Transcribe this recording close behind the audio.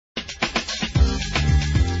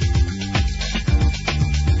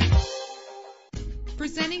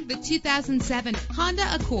Introducing the 2007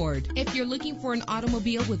 Honda Accord. If you're looking for an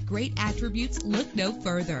automobile with great attributes, look no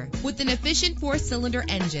further. With an efficient 4-cylinder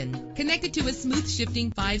engine connected to a smooth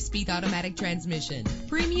shifting 5-speed automatic transmission,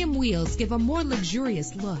 premium wheels give a more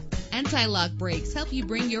luxurious look. Anti-lock brakes help you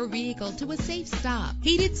bring your vehicle to a safe stop.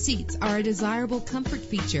 Heated seats are a desirable comfort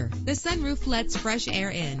feature. The sunroof lets fresh air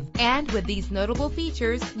in. And with these notable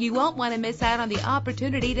features, you won't want to miss out on the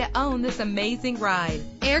opportunity to own this amazing ride.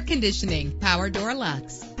 Air conditioning, power door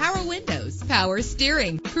locks, power windows, power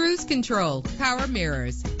steering, cruise control, power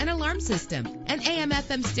mirrors, an alarm system, an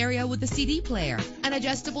AM/FM stereo with a CD player, an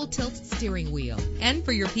adjustable tilt steering wheel. And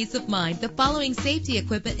for your peace of mind, the following safety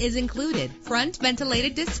equipment is included: front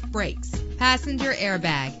ventilated disc brakes, passenger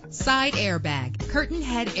airbag, side airbag, curtain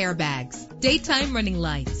head airbags, daytime running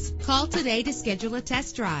lights. Call today to schedule a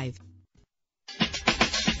test drive.